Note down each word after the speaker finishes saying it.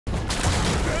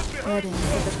Burdens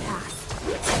of the past.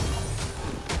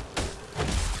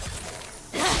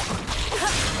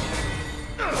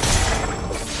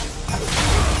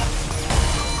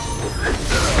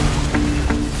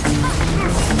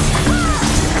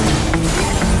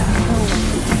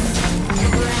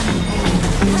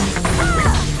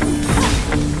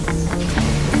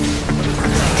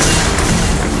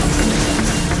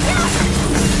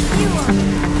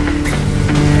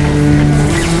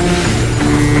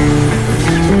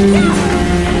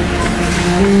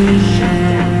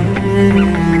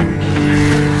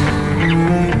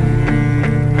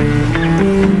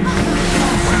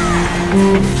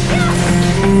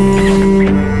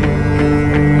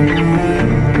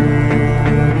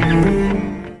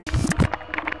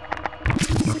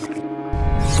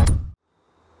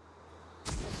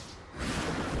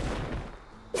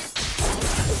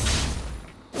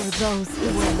 Those who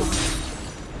were lost.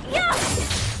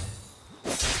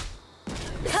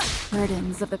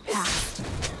 Burdens of the past.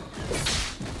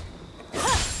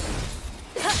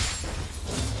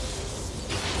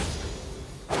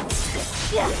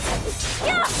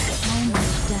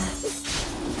 Almost death.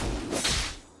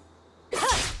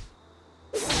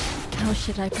 How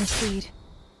should I proceed?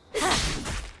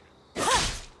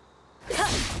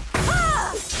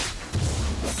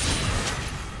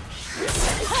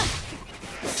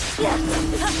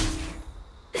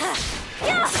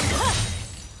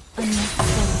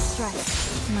 Unnecessary strike.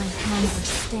 My hands are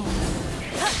stained.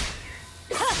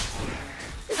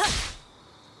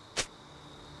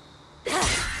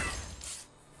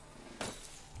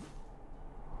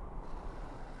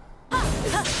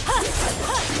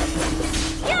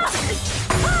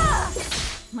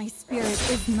 My spirit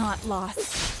is not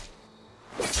lost.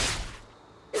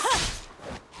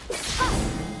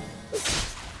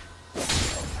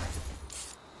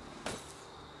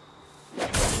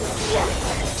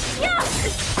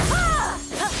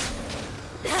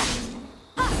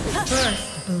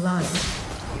 First blood.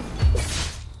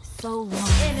 So long.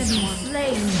 Enemy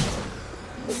slain.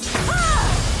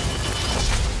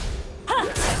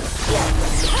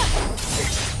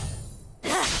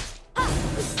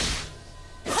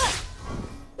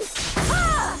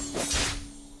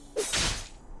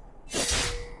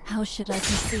 How should I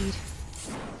proceed?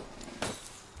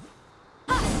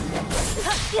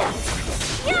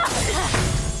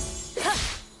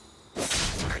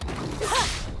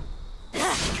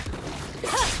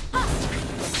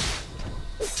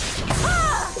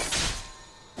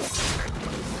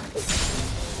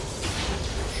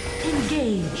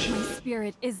 Engage. My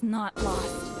spirit is not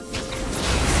lost.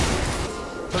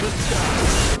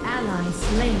 Ally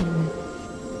slain.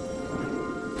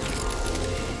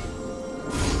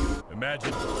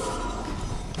 Imagine.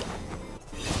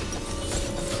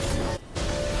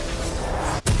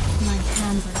 My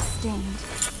hands are stained.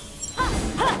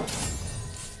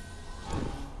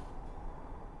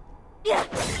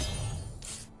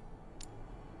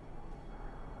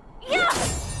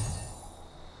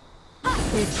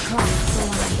 We've crossed the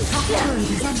line. Top turret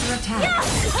is under attack.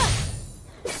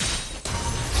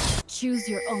 Choose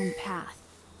your own path.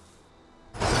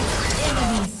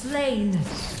 Enemy slain. You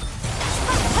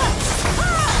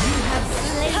have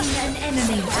slain an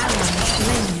enemy. Ally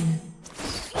slain.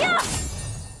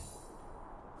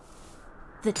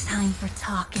 The time for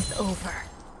talk is over.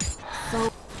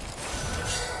 So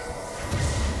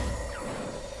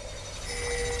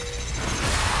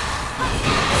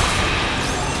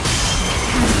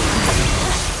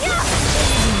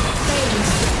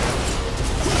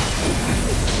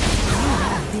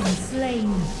Slain.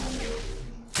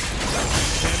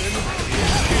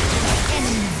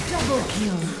 Enemy double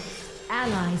kill.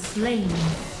 Ally slain.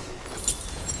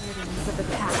 burdens of the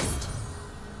past.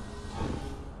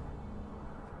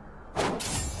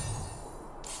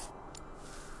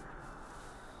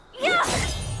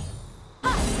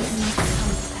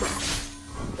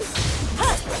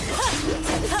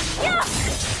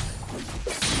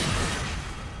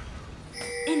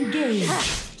 Engage.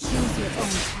 Choose your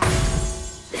own path.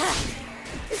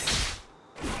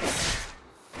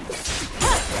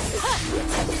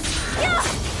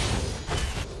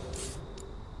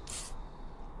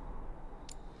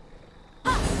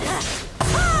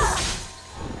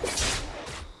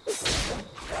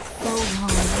 So long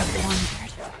I've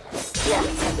wandered.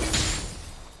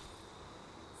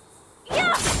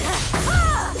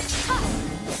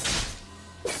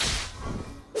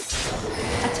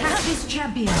 Attack this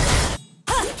champion.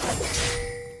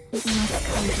 It must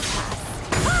come to pass.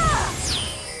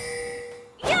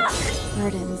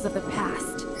 Burdens of the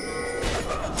past.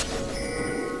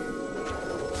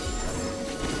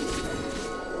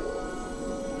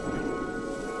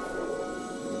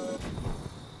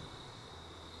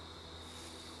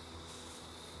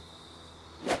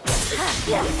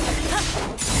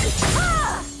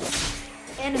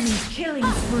 Enemy killing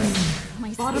spree.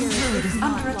 My Bottom spirit turret is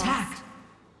not under lost. attack.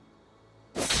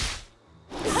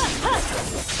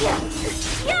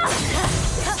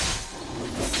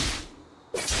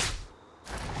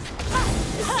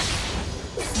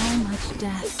 So much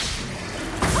death.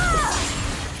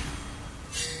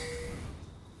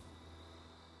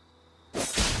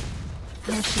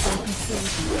 How should I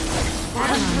proceed?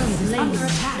 Bottom turret is under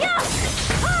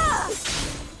attack.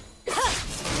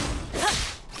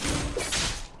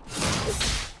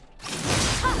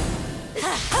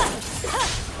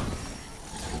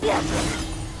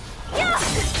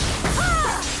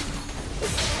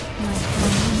 My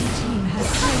Enemy team has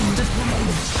slain the dragon.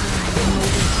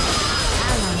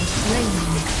 Ally slain.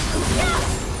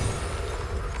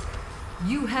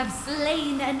 You have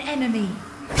slain an enemy.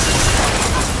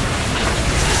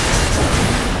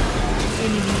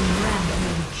 Enemy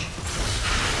rampage.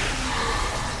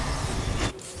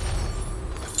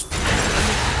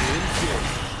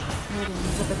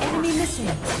 burdens of the past. Enemy missing.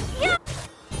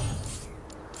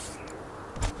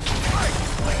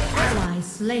 Ally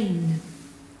slain.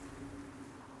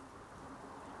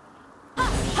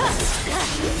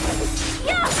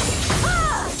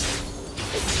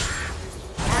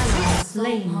 Ally So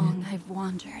slain. long I've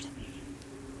wandered.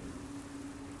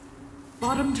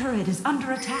 Bottom turret is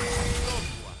under attack.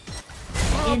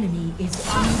 Enemy is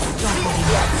unstoppable.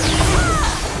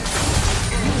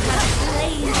 You have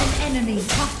slain an enemy.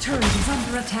 Top turret is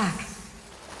under attack.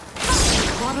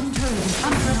 Bottom turret is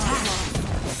under attack.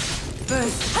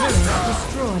 First turret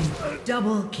destroyed.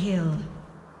 Double kill.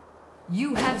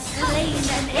 You have slain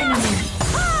an enemy.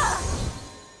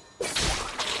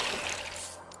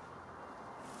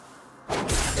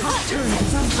 Top turret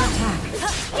is under attack.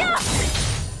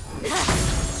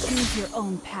 Choose your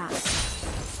own path.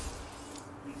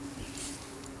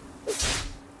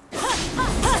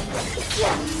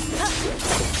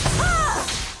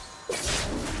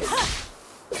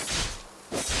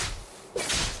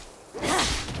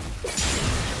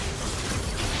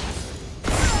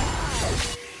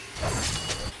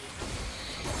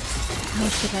 How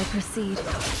should I proceed?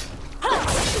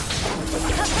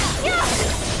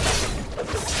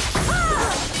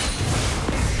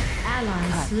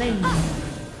 Ally slain.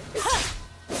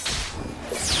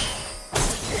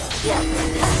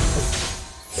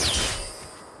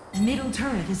 Middle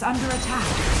turret is under attack.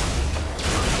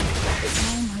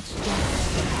 So much death.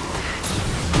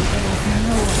 There is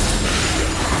no one.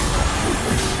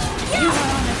 You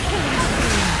are on a killing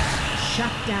spree.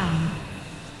 Shut down.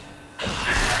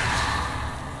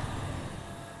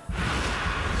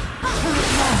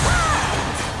 Turret lost.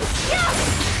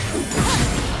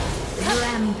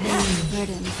 Rampage.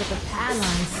 Burdens of the past.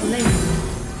 Ally slain.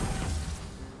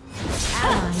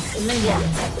 Ally slain.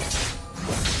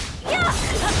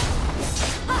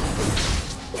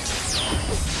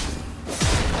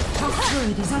 Top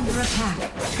turret is under attack.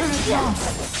 Turret lost.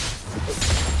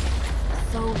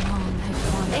 So long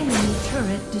I've wandered. Enemy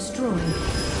turret destroyed.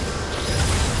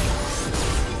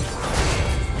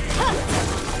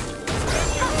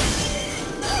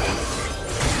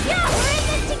 We're in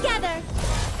this together!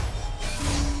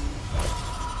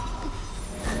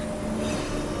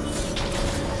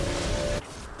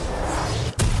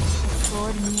 The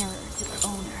sword mirrors its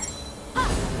owner.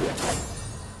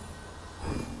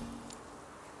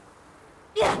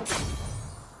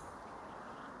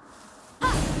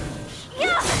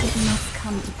 It must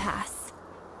come to pass.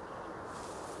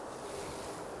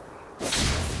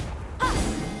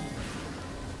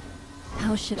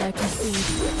 How should I proceed?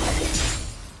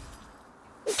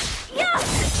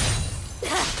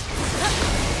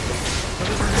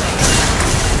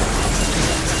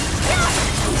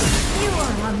 You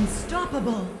are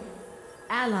unstoppable.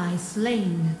 Ally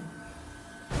slain.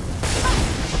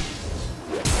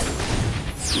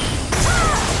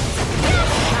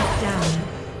 Shut down.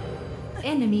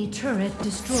 Enemy turret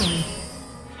destroyed.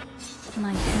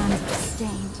 My hands are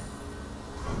stained.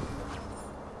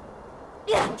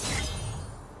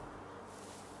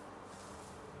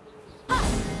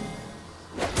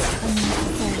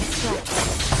 Unnecessary threats.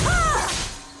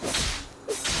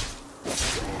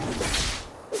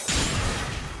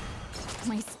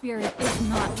 My spirit is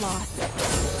not lost.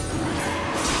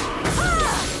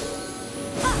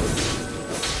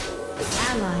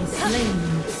 Ally slain.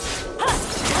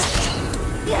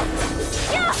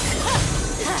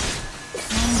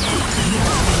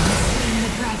 Slain the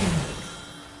dragon.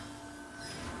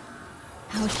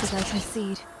 How should I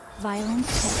proceed? Violence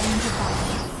to end the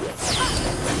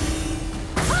violence.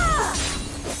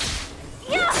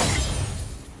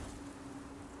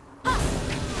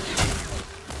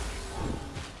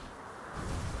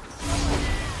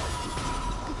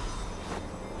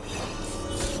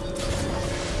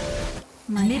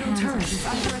 middle turret is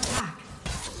under attack.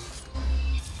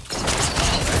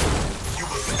 You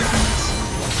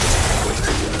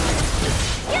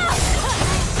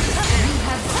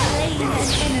have slain an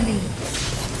enemy.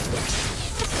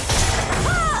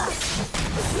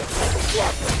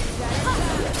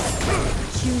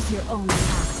 Choose your own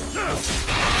path.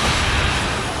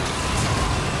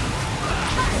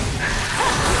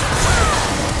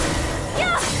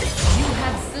 You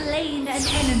have slain an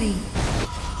enemy.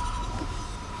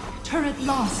 Turret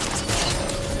lost.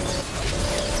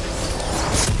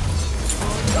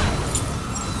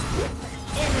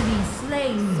 Enemy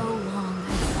slain. So long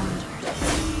I've wandered.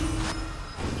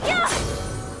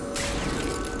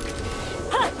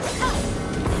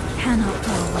 Cannot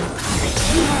go unpunished.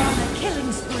 You are on a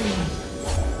killing spree.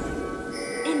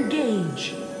 Engage.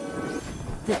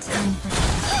 The time for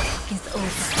this is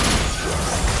over.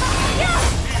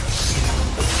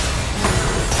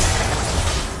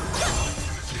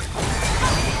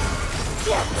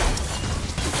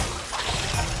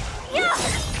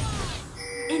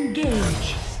 Engage.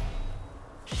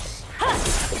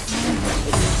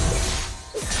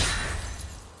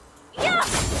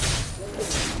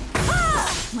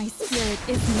 My spirit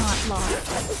is not lost.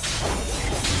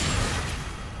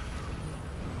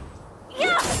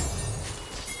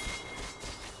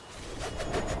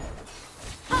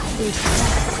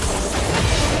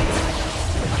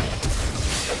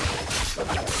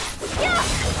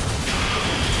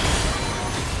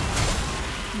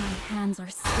 My hands are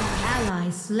still. Ally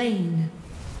slain.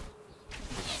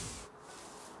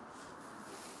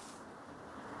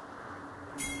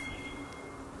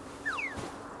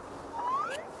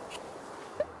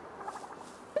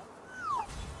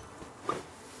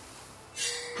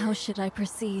 How should I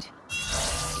proceed?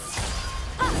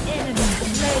 Enemy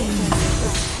slain.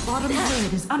 Bottom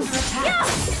turret is under attack.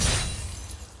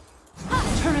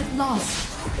 Turret lost.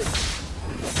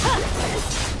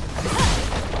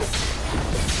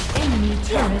 Enemy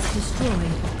turret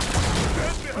destroyed.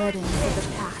 Burden for the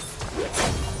past.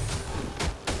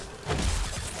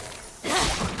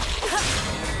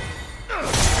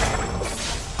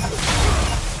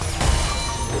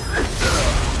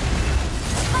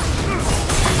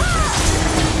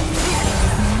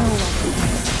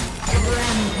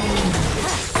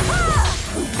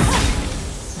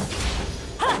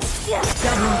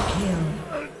 Double kill.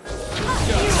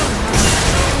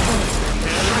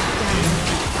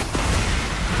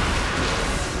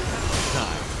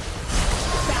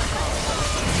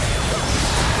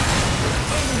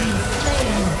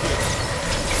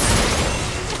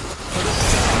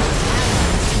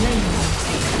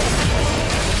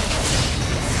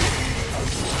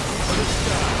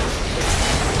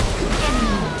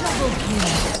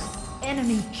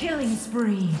 Enemy killing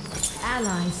spree.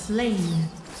 Ally slain.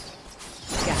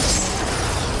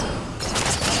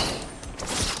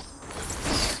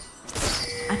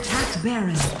 Attack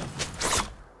Baron.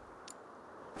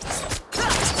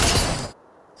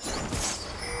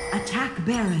 Attack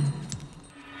Baron.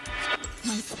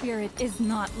 My spirit is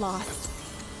not lost.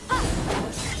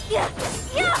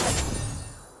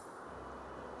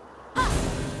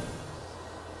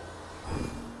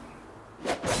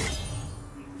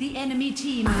 The enemy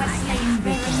team has slain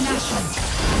Baron Nashor.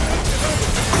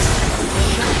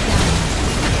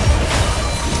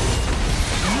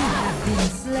 You have been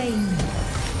slain.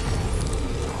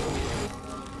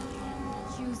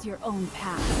 Choose your own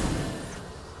path.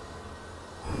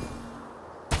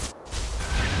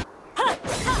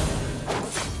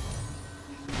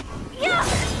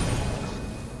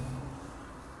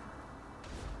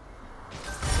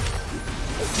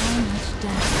 So much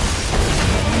death.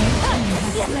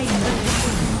 Slain the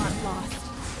Baron. Not lost.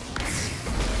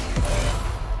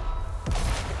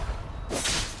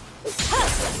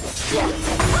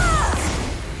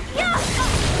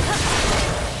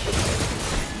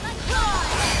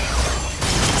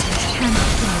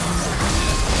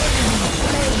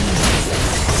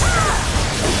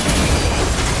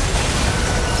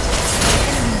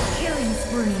 Killing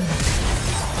spree.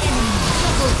 Enemy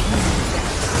double kill.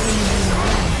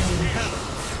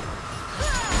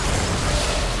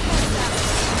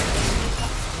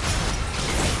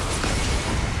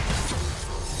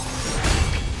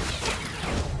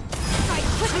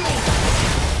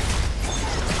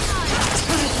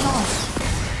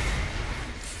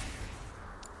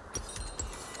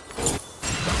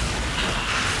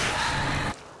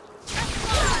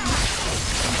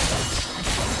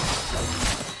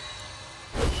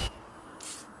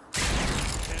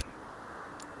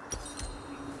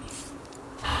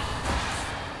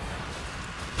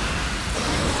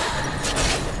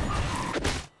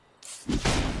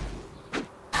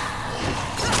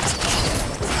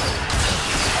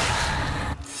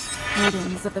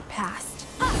 burdens of the past.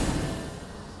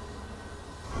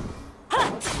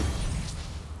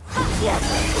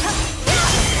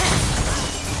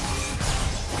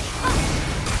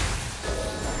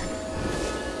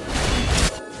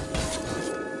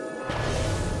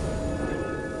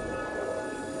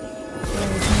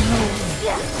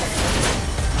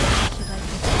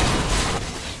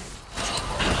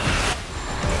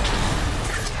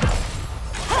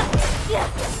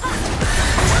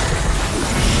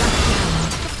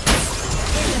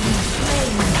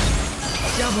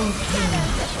 Double kill.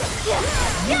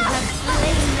 You have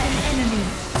slain an enemy.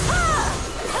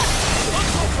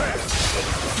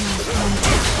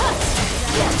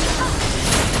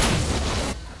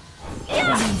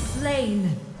 Enemy slain.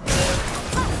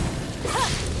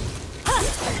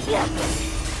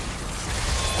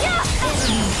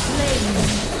 Enemy slain.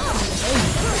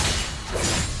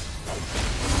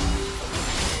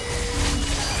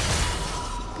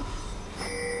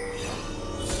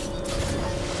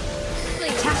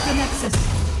 Attack the Nexus.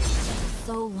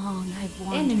 So long I've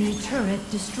wandered. Enemy turret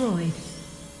destroyed.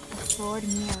 The sword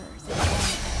mirrors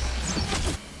its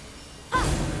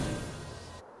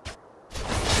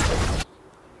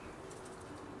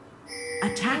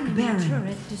Attack Baron.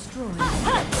 Turret destroyed.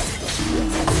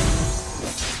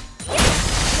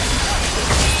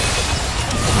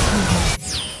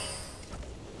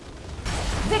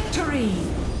 Victory!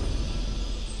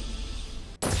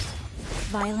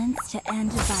 violence to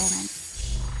end violence.